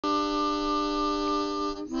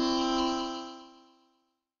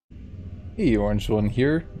Hey, Orange One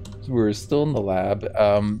here. We're still in the lab.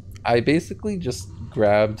 I basically just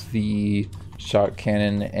grabbed the shot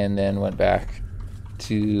cannon and then went back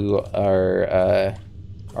to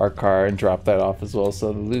our car and dropped that off as well.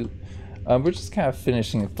 So the loot. We're just kind of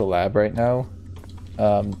finishing up the lab right now.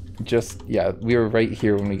 Yeah, we were right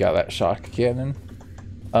here when we got that shock cannon.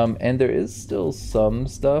 And there is still some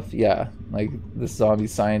stuff. Yeah, like this zombie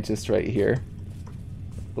scientist right here.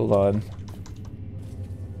 Hold on.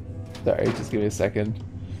 Sorry, just give me a second.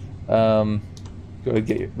 Go ahead and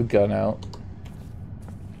get the gun out.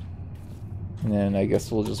 And then I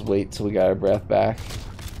guess we'll just wait till we got our breath back.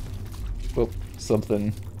 Whoop,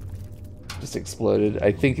 something just exploded.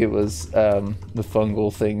 I think it was the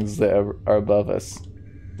fungal things that are above us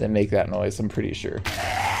that make that noise, I'm pretty sure.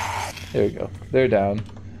 There we go. They're down.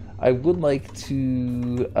 I would like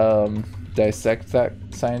to dissect that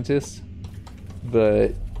scientist,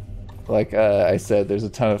 but like I said, there's a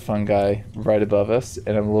ton of fungi right above us,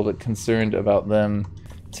 and I'm a little bit concerned about them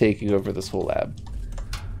taking over this whole lab.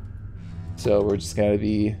 So we're just gonna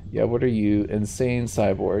be, yeah, what are you, insane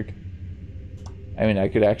cyborg? I mean, I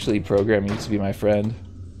could actually program you to be my friend.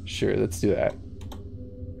 Sure, let's do that.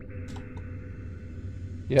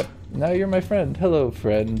 Yep, now you're my friend. Hello,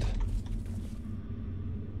 friend.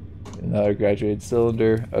 Another graduated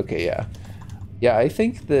cylinder. Okay, yeah. Yeah, I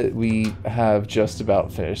think that we have just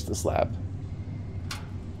about finished this lab.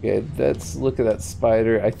 Okay, let's look at that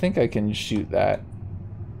spider. I think I can shoot that.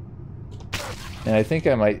 And I think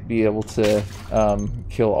I might be able to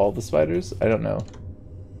kill all the spiders. I don't know.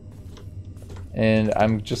 And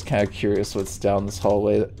I'm just kind of curious what's down this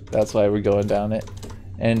hallway. That's why we're going down it.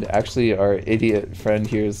 And actually our idiot friend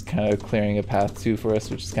here is kind of clearing a path too for us,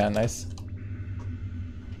 which is kind of nice.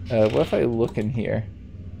 What if I look in here?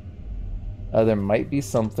 There might be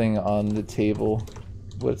something on the table.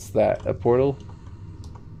 What's that? A portal?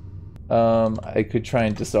 I could try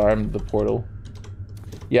and disarm the portal.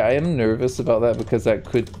 Yeah, I am nervous about that because that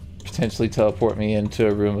could potentially teleport me into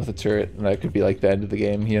a room with a turret, and that could be like the end of the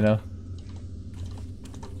game, you know?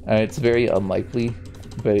 It's very unlikely,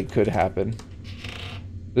 but it could happen.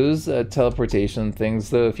 Those teleportation things,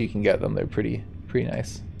 though, if you can get them, they're pretty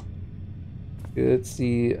nice. Let's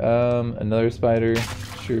see, another spider.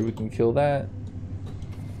 Sure, we can kill that.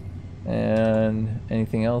 And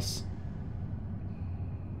anything else?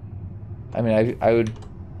 I mean, I would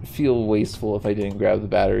feel wasteful if I didn't grab the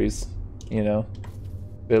batteries, you know?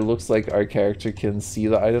 But it looks like our character can see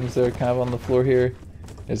the items that are kind of on the floor here.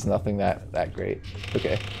 There's nothing that great.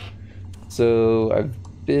 Okay. So I've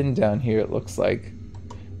been down here, it looks like.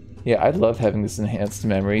 Yeah, I love having this enhanced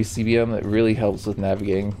memory CBM. It really helps with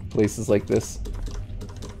navigating places like this.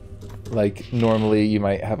 Like, normally you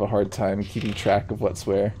might have a hard time keeping track of what's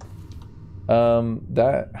where.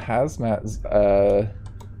 That hazmat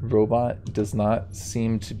robot does not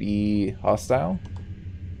seem to be hostile.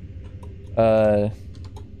 How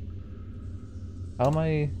am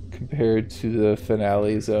I compared to the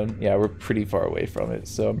finale zone? Yeah, we're pretty far away from it,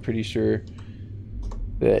 so I'm pretty sure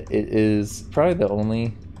that it is probably the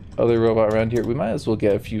only other robot around here. We might as well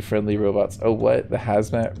get a few friendly robots. Oh, what? The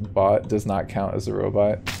hazmat bot does not count as a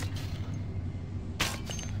robot.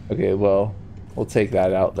 Okay, well, we'll take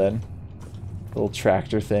that out then. Little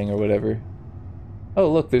tractor thing or whatever.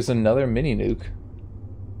 Oh, look, there's another mini nuke.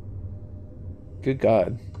 Good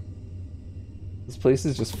God. This place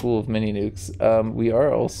is just full of mini nukes. We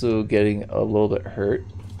are also getting a little bit hurt.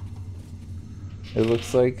 It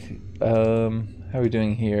looks like, how are we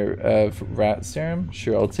doing here? Rat serum?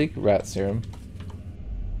 Sure, I'll take rat serum.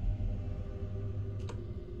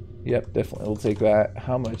 Yep, definitely we'll take that.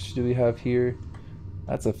 How much do we have here?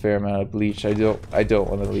 That's a fair amount of bleach. I don't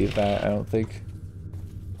want to leave that, I don't think.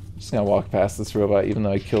 I'm just gonna walk past this robot even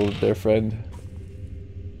though I killed their friend.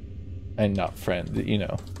 And not friend, you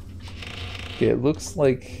know. Okay, it looks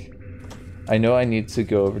like I know I need to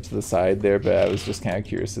go over to the side there, but I was just kind of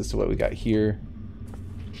curious as to what we got here.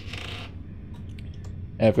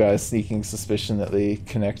 And I've got a sneaking suspicion that they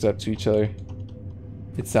connect up to each other.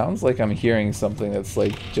 It sounds like I'm hearing something that's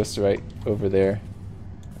like just right over there.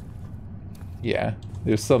 Yeah,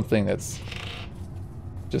 there's something that's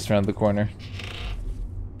just around the corner.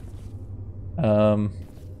 We'll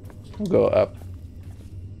go up.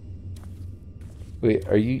 Wait,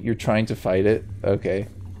 you're trying to fight it? Okay.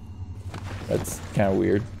 That's kind of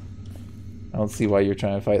weird. I don't see why you're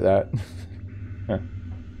trying to fight that. Huh.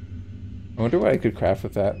 I wonder what I could craft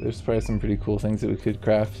with that. There's probably some pretty cool things that we could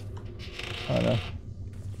craft. I don't know.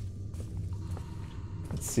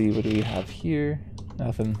 Let's see, what do we have here?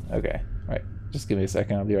 Nothing. Okay. Alright. Just give me a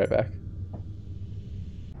second, I'll be right back.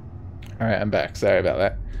 Alright, I'm back. Sorry about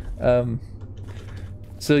that.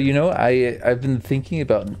 So, you know, I've been thinking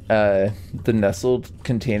about the nestled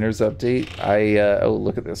containers update. Oh,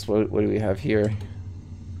 look at this. What do we have here?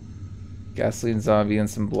 Gasoline zombie and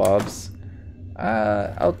some blobs.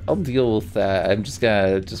 I'll deal with that. I'm just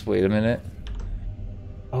gonna wait a minute.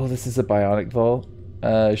 Oh, this is a bionic vault.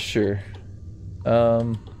 Sure.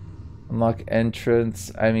 Unlock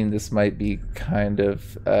entrance. I mean, this might be kind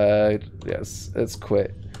of yes, let's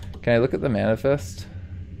quit. Can I look at the manifest?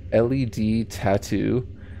 LED tattoo.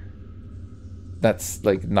 That's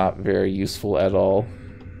like not very useful at all.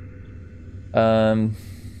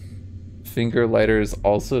 Finger lighter is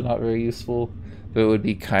also not very useful, but it would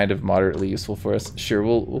be kind of moderately useful for us. Sure,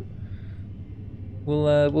 we'll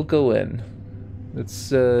go in.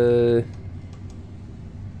 Let's you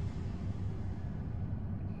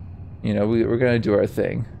know, we're gonna do our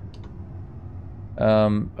thing.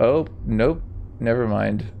 Oh nope, never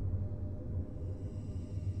mind.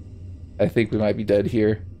 I think we might be dead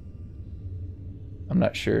here. I'm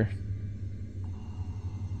not sure.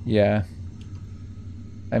 Yeah.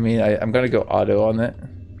 I mean, I'm gonna go auto on it.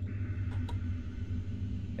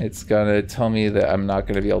 It's gonna tell me that I'm not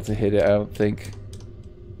gonna be able to hit it, I don't think.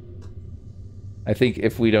 I think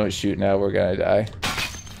if we don't shoot now, we're gonna die.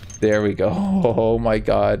 There we go. Oh my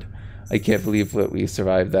god. I can't believe that we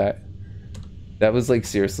survived that. That was like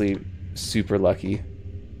seriously super lucky.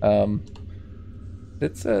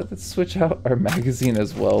 Let's switch out our magazine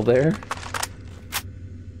as well there.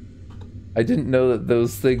 I didn't know that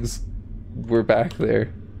those things were back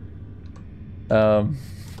there.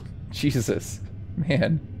 Jesus,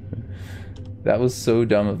 man. That was so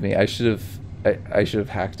dumb of me. I should have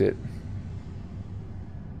hacked it.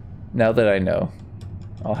 Now that I know,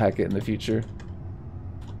 I'll hack it in the future.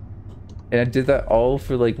 And I did that all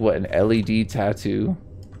for like what, an LED tattoo?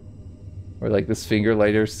 Or like this finger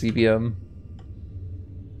lighter CBM?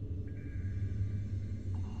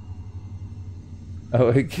 Oh,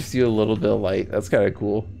 it gives you a little bit of light. That's kind of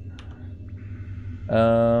cool.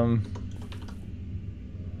 And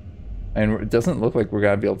it doesn't look like we're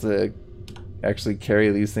gonna be able to actually carry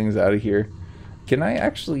these things out of here. Can I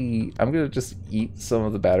actually... I'm gonna just eat some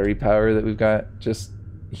of the battery power that we've got just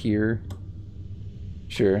here.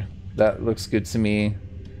 Sure, that looks good to me.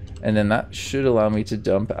 And then that should allow me to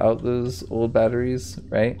dump out those old batteries,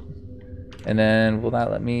 right? And then will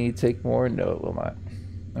that let me take more? No, it will not.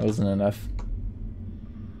 That wasn't enough.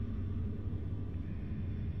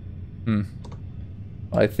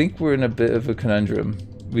 I think we're in a bit of a conundrum.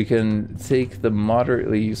 We can take the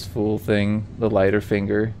moderately useful thing, the lighter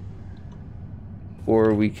finger,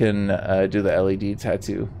 or we can do the LED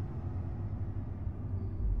tattoo.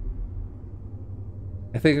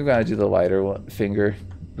 I think I'm gonna do the lighter finger,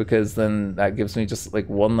 because then that gives me just like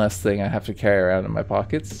one less thing I have to carry around in my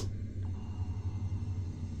pockets.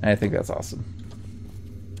 And I think that's awesome.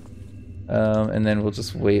 And then we'll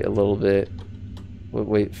just wait a little bit. We'll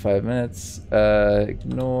wait 5 minutes.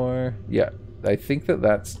 Ignore. Yeah, I think that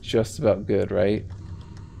that's just about good, right?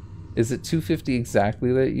 Is it 250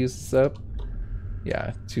 exactly that it uses up?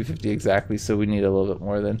 Yeah, 250 exactly, so we need a little bit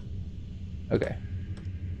more then. Okay.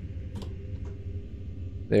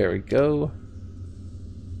 There we go.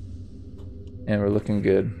 And we're looking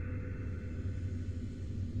good.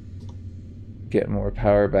 Get more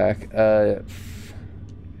power back. I'm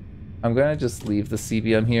gonna just leave the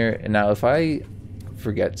CBM here, and now if I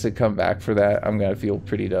forget to come back for that, I'm gonna feel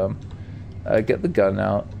pretty dumb. Get the gun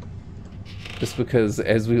out, just because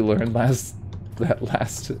as we learned that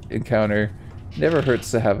last encounter, never hurts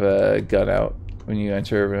to have a gun out when you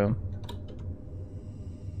enter a room.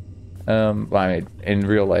 Well, I mean, in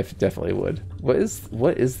real life it definitely would. What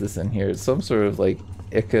is this in here? It's some sort of like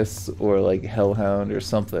Icus or like Hellhound or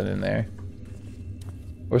something in there.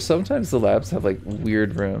 Or sometimes the labs have like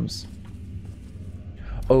weird rooms.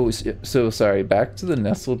 Oh, so sorry, back to the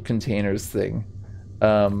nestled containers thing.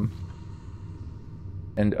 And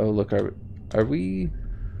oh look, are we...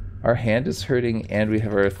 Our hand is hurting and we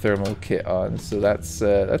have our thermal kit on, so that's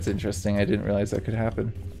interesting. I didn't realize that could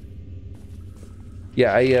happen.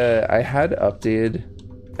 Yeah, I had updated,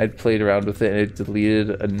 I'd played around with it and it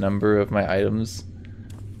deleted a number of my items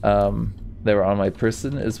that were on my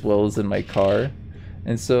person as well as in my car.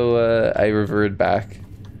 And so I reverted back,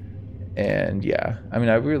 and yeah, I mean,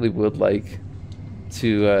 I really would like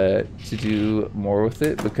to do more with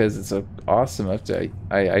it because it's an awesome update.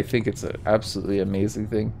 I think it's an absolutely amazing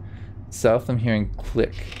thing. South, I'm hearing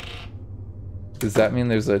click. Does that mean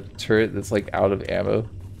there's a turret that's like out of ammo?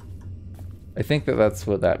 I think that that's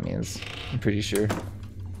what that means. I'm pretty sure.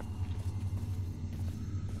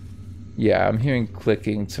 Yeah, I'm hearing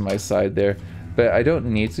clicking to my side there, but I don't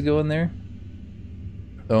need to go in there.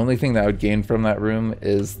 The only thing that I would gain from that room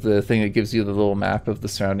is the thing that gives you the little map of the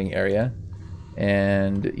surrounding area.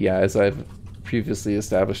 And yeah, as I've previously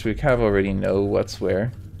established, we kind of already know what's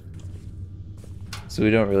where. So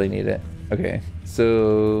we don't really need it. Okay,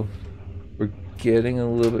 so we're getting a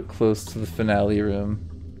little bit close to the finale room.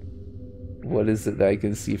 What is it that I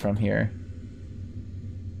can see from here?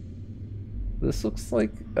 This looks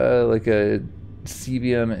like a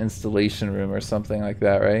CBM installation room or something like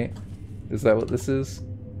that, right? Is that what this is?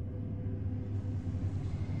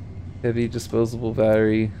 Heavy disposable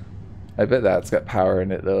battery. I bet that's got power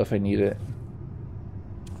in it though if I need it.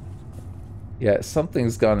 Yeah,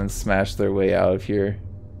 something's gone and smashed their way out of here.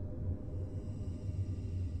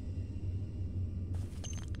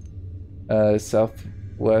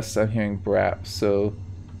 Southwest, I'm hearing Brap, so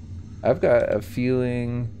I've got a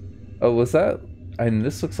feeling... Oh, was that... And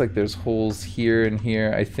this looks like there's holes here and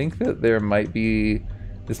here. I think that there might be...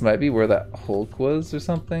 This might be where that Hulk was or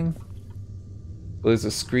something. Well, there's a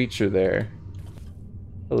Screecher there.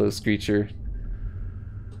 Hello, Screecher.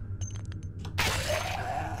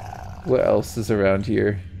 What else is around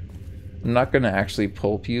here? I'm not going to actually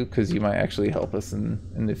pulp you because you might actually help us in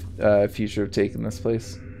the future of taking this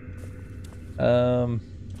place.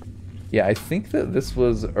 Yeah, I think that this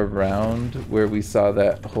was around where we saw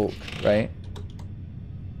that Hulk, right?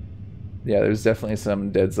 Yeah, there's definitely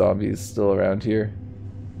some dead zombies still around here.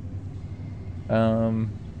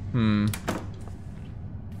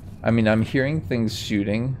 I mean, I'm hearing things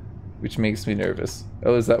shooting, which makes me nervous.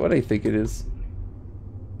 Oh, is that what I think it is?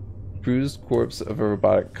 Bruised corpse of a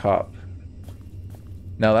robotic cop.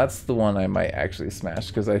 Now that's the one I might actually smash,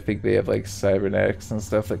 because I think they have like cybernetics and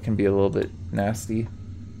stuff that can be a little bit nasty.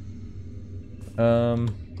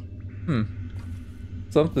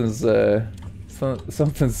 Something's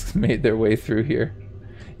made their way through here.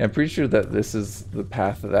 Yeah, I'm pretty sure that this is the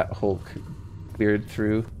path that Hulk cleared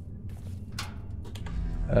through.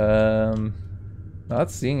 Not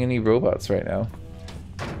seeing any robots right now,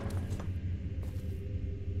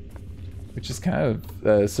 which is kind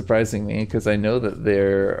of surprising me because I know that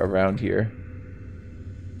they're around here.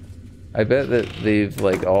 I bet that they've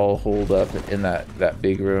like all holed up in that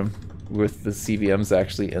big room with the CBMs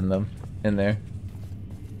actually in there.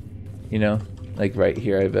 You know, like right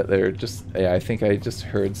here. I bet they're just, yeah, I think I just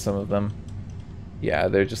heard some of them. Yeah,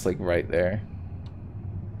 they're just like right there.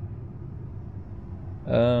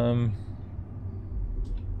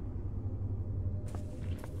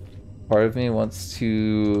 Part of me wants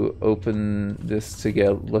to open this to get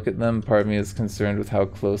a look at them. Part of me is concerned with how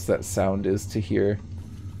close that sound is to here.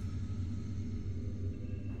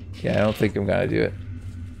 Yeah, I don't think I'm gonna do it.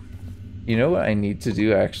 You know what I need to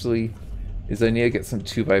do actually? Is I need to get some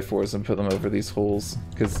 2x4s and put them over these holes,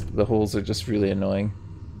 because the holes are just really annoying.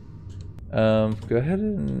 Go ahead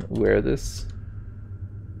and wear this.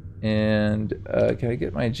 And can I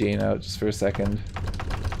get my Jane out just for a second?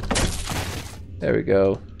 There we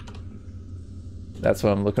go. That's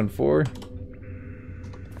what I'm looking for.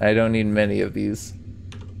 I don't need many of these.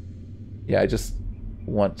 Yeah, I just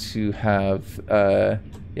want to have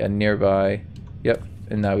yeah, nearby. Yep,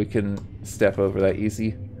 and now we can step over that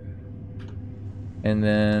easy. And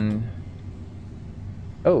then,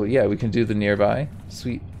 oh yeah, we can do the nearby.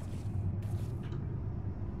 Sweet.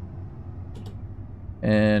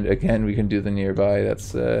 And again, we can do the nearby.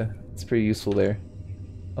 That's pretty useful there.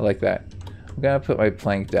 I like that. I'm gonna put my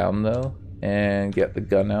plank down though and get the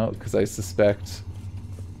gun out because I suspect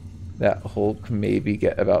that Hulk maybe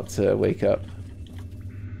about to wake up.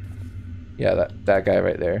 Yeah, that guy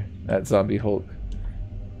right there, that zombie Hulk.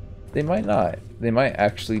 They might not. They might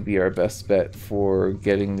actually be our best bet for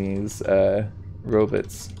getting these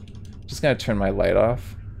robots. Just gonna turn my light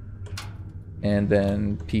off and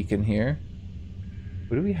then peek in here.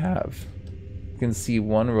 What do we have? You can see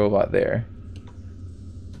one robot there.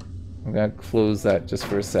 I'm gonna close that just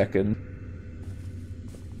for a second.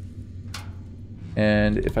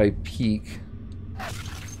 And if I peek...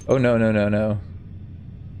 Oh, no, no, no, no.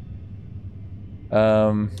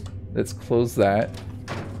 Let's close that.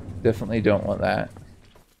 Definitely don't want that.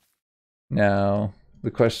 Now,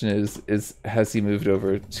 the question is has he moved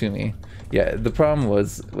over to me? Yeah, the problem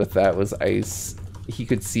was with that was he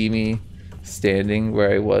could see me standing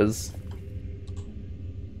where I was.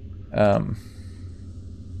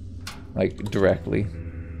 Like directly.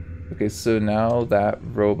 Okay, so now that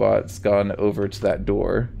robot's gone over to that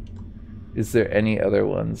door. Is there any other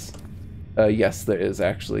ones? Yes, there is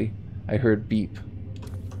actually. I heard beep.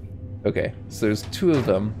 Okay, so there's two of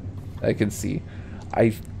them I can see.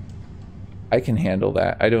 I can handle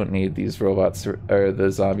that. I don't need these robots or the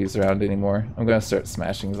zombies around anymore. I'm gonna start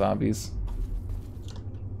smashing zombies.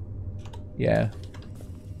 Yeah.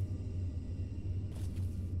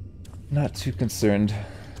 Not too concerned.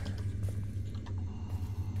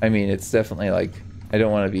 I mean, it's definitely like, I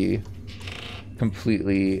don't want to be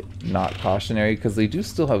completely not cautionary because they do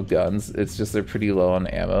still have guns. It's just they're pretty low on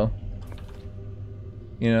ammo.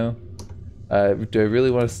 You know? Do I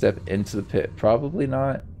really want to step into the pit? Probably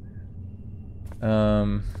not.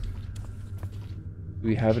 Do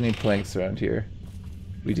we have any planks around here?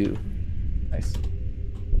 We do. Nice.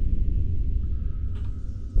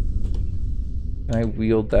 Can I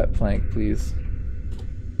wield that plank, please?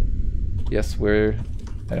 Yes, where?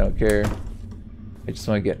 I don't care. I just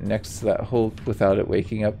want to get next to that Hulk without it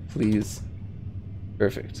waking up, please.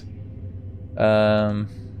 Perfect. Yeah,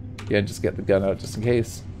 just get the gun out just in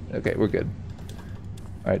case. Okay, we're good.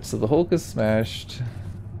 Alright, so the Hulk is smashed.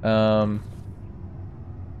 There's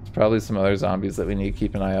probably some other zombies that we need to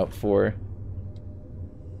keep an eye out for.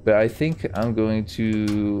 But I think I'm going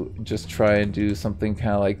to just try and do something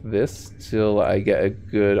kind of like this till I get a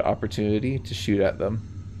good opportunity to shoot at them.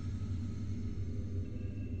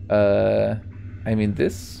 I mean,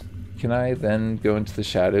 this... Can I then go into the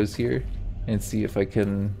shadows here and see if I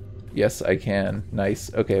can... Yes, I can.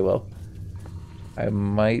 Nice. Okay, well... I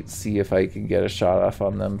might see if I can get a shot off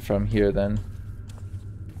on them from here then.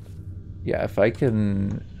 Yeah, if I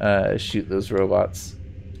can shoot those robots.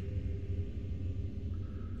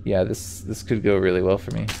 Yeah, this could go really well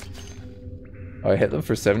for me. Oh, I hit them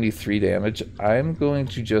for 73 damage. I'm going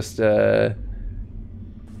to just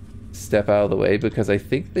step out of the way because I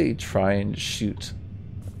think they try and shoot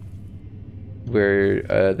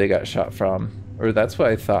where they got shot from. Or that's what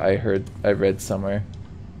I thought I read somewhere.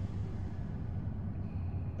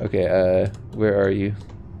 Okay, where are you?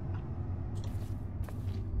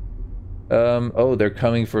 Oh, they're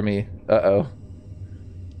coming for me. Uh-oh.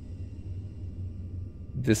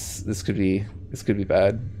 This could be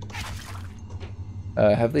bad.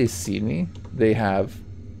 Have they seen me? They have.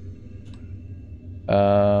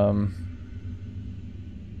 I'm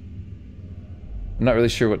not really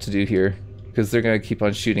sure what to do here because they're gonna keep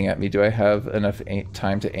on shooting at me. Do I have enough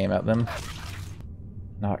time to aim at them?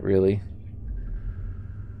 Not really.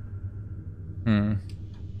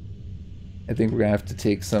 I think we're gonna have to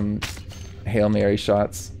take some Hail Mary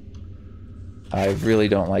shots. I really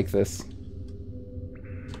don't like this.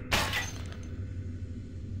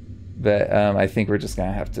 But I think we're just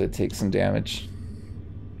gonna have to take some damage.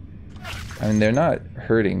 I mean, they're not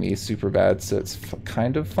hurting me super bad, so it's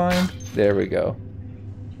kind of fine. There we go.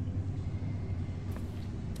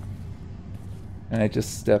 And I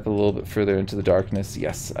just step a little bit further into the darkness.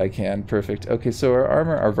 Yes, I can. Perfect. Okay, so our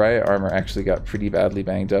armor, our riot armor actually got pretty badly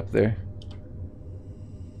banged up there.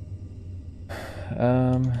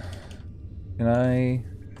 Can I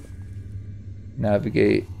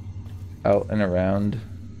navigate out and around?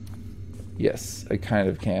 Yes, I kind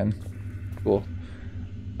of can. Cool.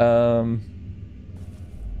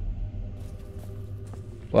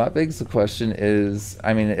 Well, that begs the question is,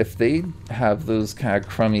 I mean, if they have those kind of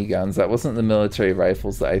crummy guns, that wasn't the military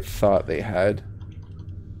rifles that I thought they had.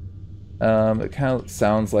 It kind of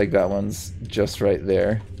sounds like that one's just right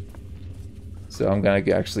there. So I'm gonna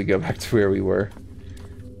actually go back to where we were.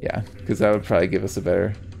 Yeah, because that would probably give us a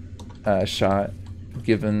better shot,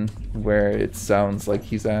 given where it sounds like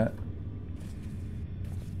he's at.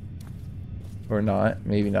 Or not,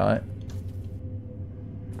 maybe not.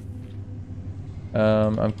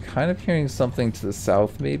 I'm kind of hearing something to the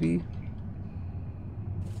south, maybe?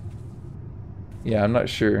 Yeah, I'm not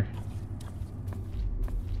sure.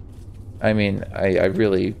 I mean, I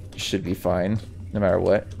really should be fine, no matter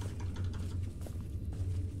what.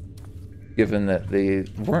 Given that they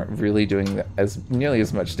weren't really doing nearly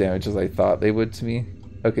as much damage as I thought they would to me.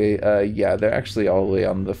 Okay, yeah, they're actually all the way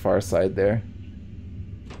on the far side there.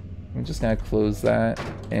 I'm just gonna close that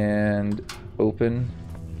and open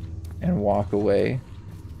and walk away.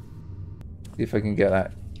 See if I can get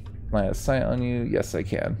that line of sight on you. Yes, I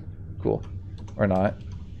can. Cool. Or not.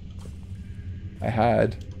 I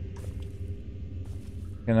had.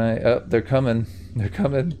 Can I? Oh, they're coming. They're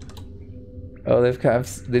coming. Oh,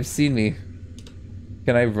 they've seen me.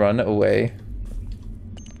 Can I run away?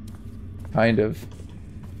 Kind of.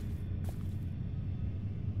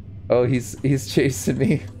 Oh, he's chasing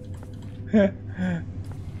me.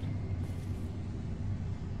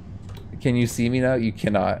 Can you see me now? You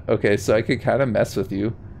cannot. Okay, so I could kind of mess with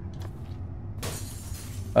you.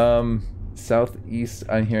 Southeast,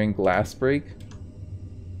 I'm hearing glass break.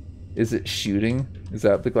 Is it shooting? Is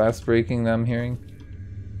that the glass breaking that I'm hearing?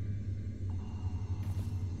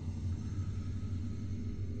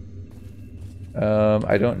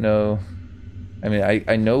 I don't know. I mean,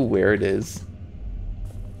 I know where it is.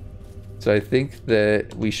 So I think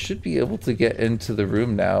that we should be able to get into the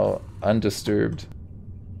room now undisturbed.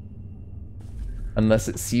 Unless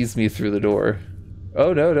it sees me through the door.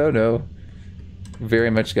 Oh, no, no, no.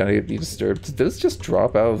 Very much gotta be disturbed. Did those just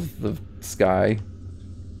drop out of the sky?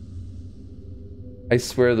 I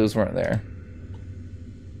swear those weren't there.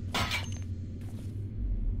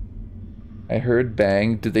 I heard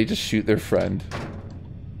bang. Did they just shoot their friend?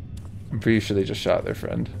 I'm pretty sure they just shot their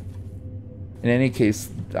friend. In any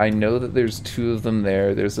case, I know that there's 2 of them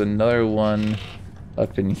there. There's another one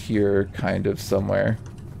up in here, kind of somewhere,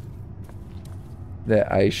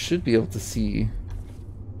 that I should be able to see,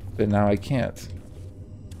 but now I can't.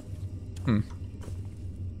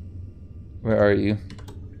 Where are you?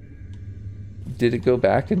 Did it go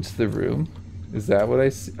back into the room? Is that what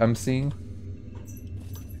I'm seeing?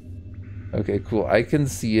 Okay, cool. I can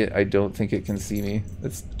see it. I don't think it can see me.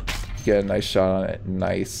 Let's get a nice shot on it.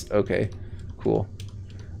 Nice. Okay, cool.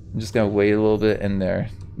 I'm just gonna wait a little bit in there.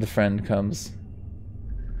 The friend comes.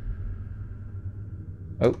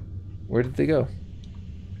 Oh, where did they go?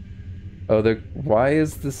 Oh, they're... Why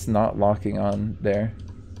is this not locking on there?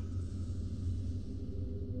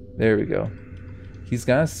 There we go. He's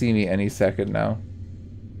gonna see me any second now.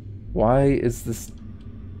 Why is this...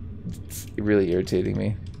 It's really irritating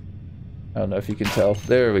me. I don't know if you can tell.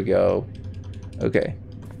 There we go. Okay.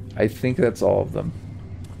 I think that's all of them.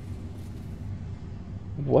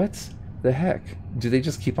 What the heck? Do they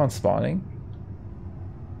just keep on spawning?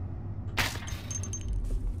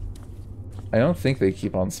 I don't think they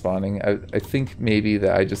keep on spawning. I think maybe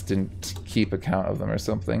that I just didn't keep account of them or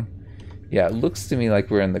something. Yeah, it looks to me like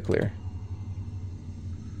we're in the clear.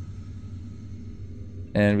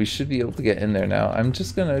 And we should be able to get in there now. I'm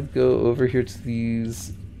just gonna go over here to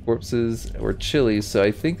these corpses or chilies, so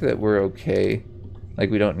I think that we're okay. Like,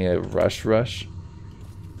 we don't need a rush.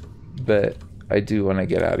 But I do want to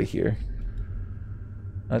get out of here.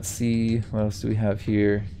 Let's see, what else do we have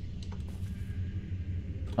here?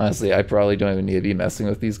 Honestly, I probably don't even need to be messing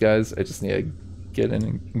with these guys. I just need to get in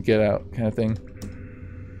and get out kind of thing.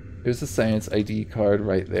 There's a science ID card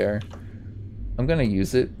right there. I'm gonna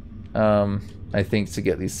use it, I think, to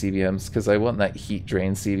get these CBMs, because I want that heat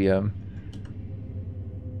drain CBM.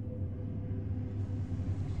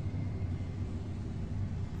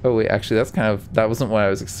 Oh wait, actually that's kind of... that wasn't what I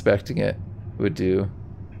was expecting it would do.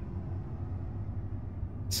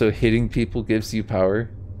 So hitting people gives you power?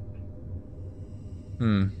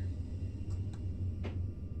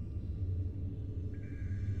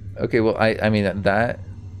 Okay, well, I mean, that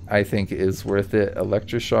I think is worth it.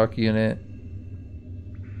 Electroshock unit.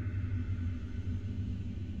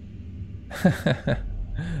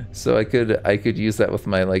 So I could use that with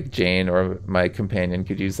my, like, Jane, or my companion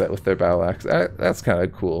could use that with their battle axe. That's kind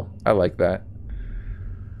of cool. I like that.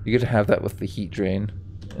 You could have that with the heat drain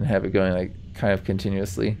and have it going, like, kind of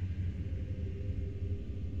continuously.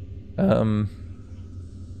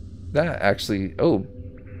 That actually... oh,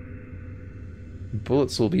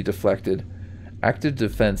 bullets will be deflected. Active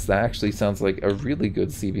defense, that actually sounds like a really good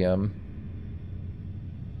CBM.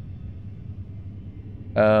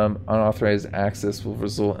 Unauthorized access will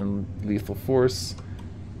result in lethal force.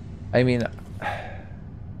 I mean,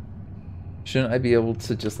 shouldn't I be able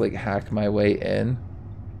to just, like, hack my way in?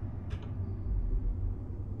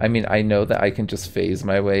 I mean, I know that I can just phase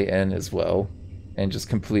my way in as well and just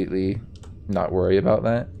completely not worry about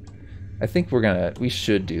that. I think we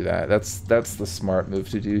should do that. That's the smart move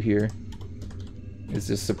to do here. Is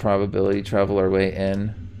just a probability travel our way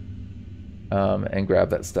in, and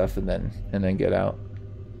grab that stuff and then get out.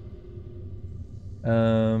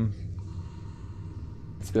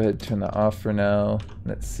 Let's go ahead and turn that off for now.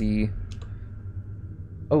 Let's see.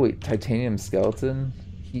 Oh wait, titanium skeleton,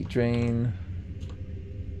 heat drain.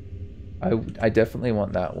 I definitely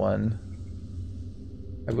want that one.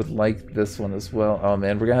 I would like this one as well. Oh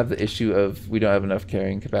man, we're gonna have the issue of we don't have enough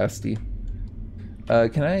carrying capacity.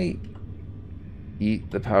 Can I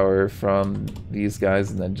eat the power from these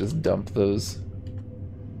guys and then just dump those?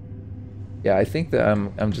 Yeah, I think that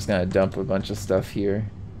I'm just gonna dump a bunch of stuff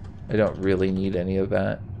here. I don't really need any of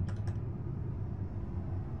that.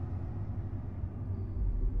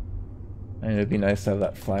 I mean, it'd be nice to have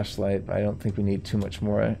that flashlight, but I don't think we need too much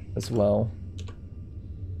more as well.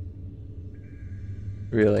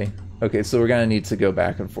 Really? Okay, so we're gonna need to go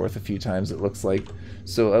back and forth a few times, it looks like.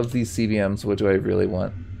 So of these CBMs, what do I really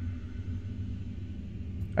want?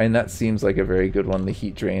 And that seems like a very good one, the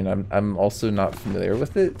heat drain. I'm also not familiar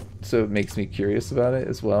with it, so it makes me curious about it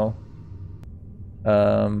as well.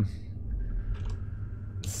 Let's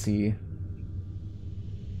see.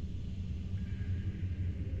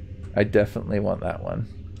 I definitely want that one.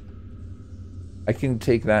 I can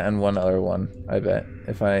take that and one other one, I bet,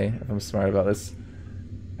 if I'm smart about this.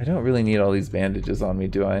 I don't really need all these bandages on me,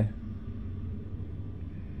 do I?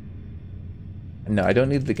 No, I don't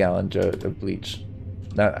need the gallon of bleach.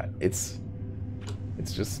 It's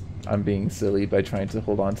just I'm being silly by trying to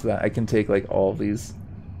hold on to that. I can take like all of these.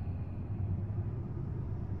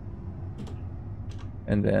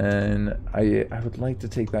 And then I would like to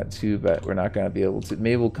take that too, but we're not gonna be able to.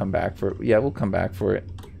 Maybe we'll come back for it. Yeah, we'll come back for it.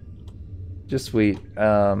 Just wait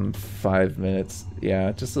 5 minutes.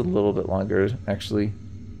 Yeah, just a little bit longer actually.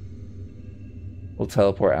 We'll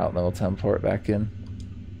teleport out and then we'll teleport back in.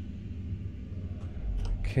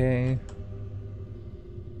 Okay.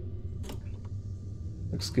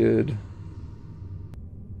 Looks good.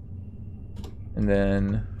 And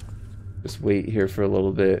then just wait here for a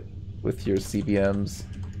little bit with your CBMs.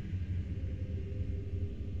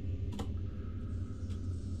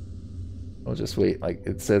 We'll just wait, like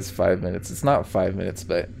it says 5 minutes. It's not 5 minutes,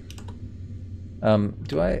 but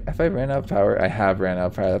have I ran out of power? I have ran out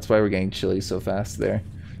of power. That's why we're getting chilly so fast there.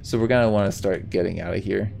 So we're gonna want to start getting out of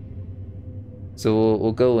here. So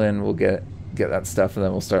we'll go in, we'll get that stuff, and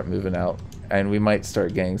then we'll start moving out. And we might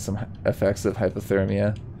start getting some effects of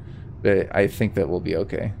hypothermia, but I think that we'll be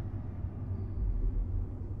okay.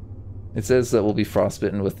 It says that we'll be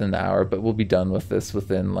frostbitten within the hour, but we'll be done with this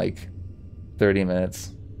within like 30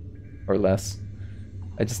 minutes or less.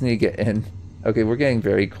 I just need to get in. Okay, we're getting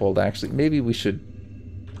very cold actually. Maybe we should...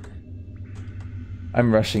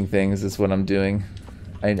 I'm rushing things is what I'm doing.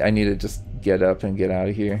 I need to just get up and get out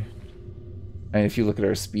of here. And if you look at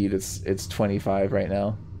our speed, it's 25 right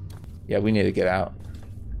now. Yeah, we need to get out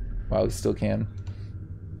while we still can.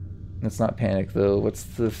 Let's not panic though. What's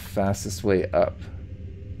the fastest way up?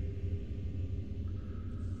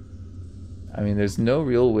 I mean, there's no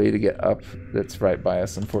real way to get up that's right by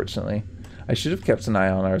us, unfortunately. I should have kept an eye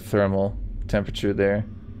on our thermal temperature there.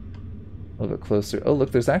 A little bit closer. Oh,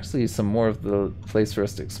 look, there's actually some more of the place for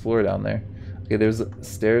us to explore down there. Okay, there's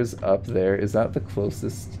stairs up there. Is that the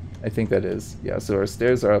closest? I think that is. Yeah, so our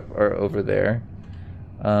stairs are over there.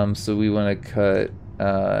 So we want to cut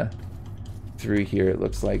through here, it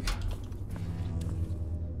looks like.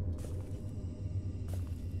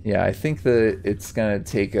 Yeah, I think that it's gonna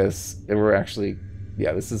take us... We're actually...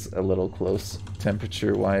 Yeah, this is a little close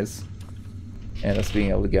temperature-wise. And us being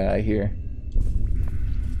able to get out of here.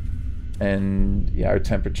 And yeah, our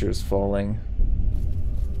temperature is falling.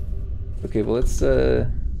 Okay, well let's... I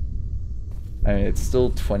mean, it's still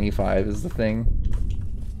 25 is the thing.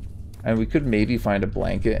 And we could maybe find a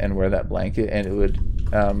blanket and wear that blanket and it would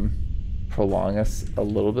prolong us a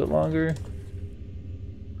little bit longer.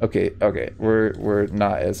 Okay, we're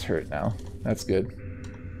not as hurt now. That's good.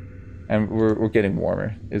 And we're getting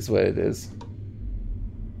warmer is what it is.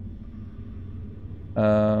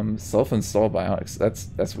 Self-install bionics.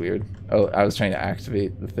 That's weird. Oh, I was trying to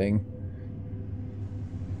activate the thing.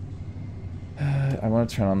 I want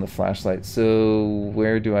to turn on the flashlight. So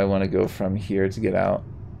where do I want to go from here to get out?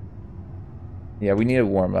 Yeah, we need to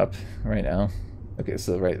warm up right now. Okay,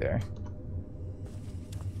 so right there.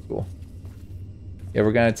 Cool. Yeah,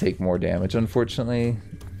 we're gonna take more damage, unfortunately.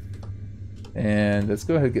 And let's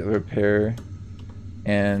go ahead and get repair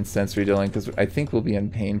and sensory dulling, because I think we'll be in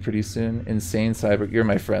pain pretty soon. Insane cyber. You're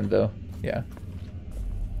my friend, though. Yeah.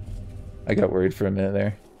 I got worried for a minute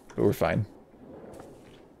there, but we're fine.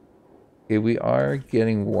 Okay, we are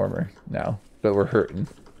getting warmer now, but we're hurting.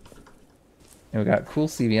 And we got cool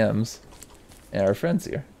CBMs. And our friend's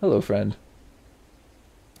here. Hello, friend.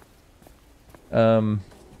 I'm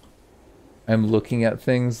looking at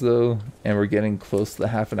things, though, and we're getting close to the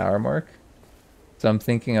half-an-hour mark. So I'm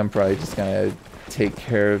thinking I'm probably just gonna take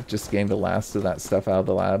care of just getting the last of that stuff out of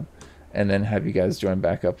the lab, and then have you guys join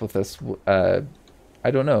back up with us. I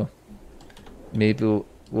don't know. Maybe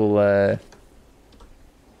we'll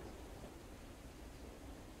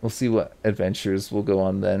see what adventures we'll go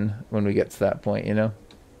on then when we get to that point, you know?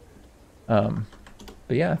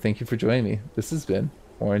 But yeah, thank you for joining me. This has been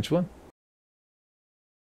Orange One.